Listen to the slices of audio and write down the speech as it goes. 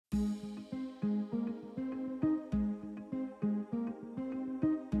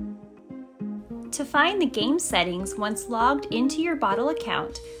To find the game settings once logged into your Bottle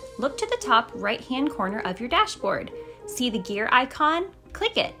account, look to the top right-hand corner of your dashboard. See the gear icon?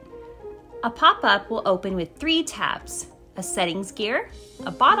 Click it. A pop-up will open with 3 tabs: a settings gear,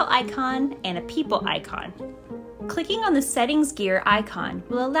 a bottle icon, and a people icon. Clicking on the settings gear icon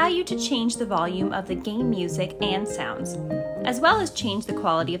will allow you to change the volume of the game music and sounds, as well as change the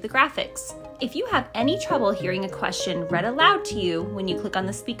quality of the graphics. If you have any trouble hearing a question read aloud to you when you click on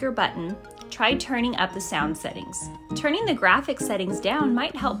the speaker button, try turning up the sound settings. Turning the graphic settings down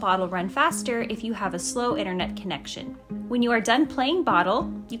might help Bottle run faster if you have a slow internet connection. When you are done playing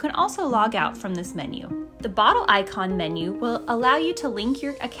Bottle, you can also log out from this menu. The Bottle icon menu will allow you to link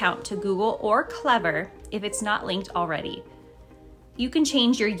your account to Google or Clever if it's not linked already. You can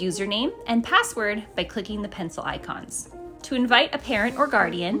change your username and password by clicking the pencil icons. To invite a parent or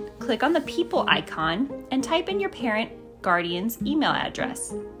guardian, click on the people icon and type in your parent guardian's email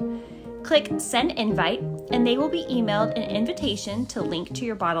address. Click Send Invite, and they will be emailed an invitation to link to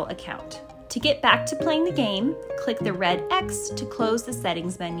your Bottle account. To get back to playing the game, click the red X to close the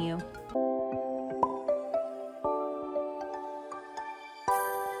settings menu.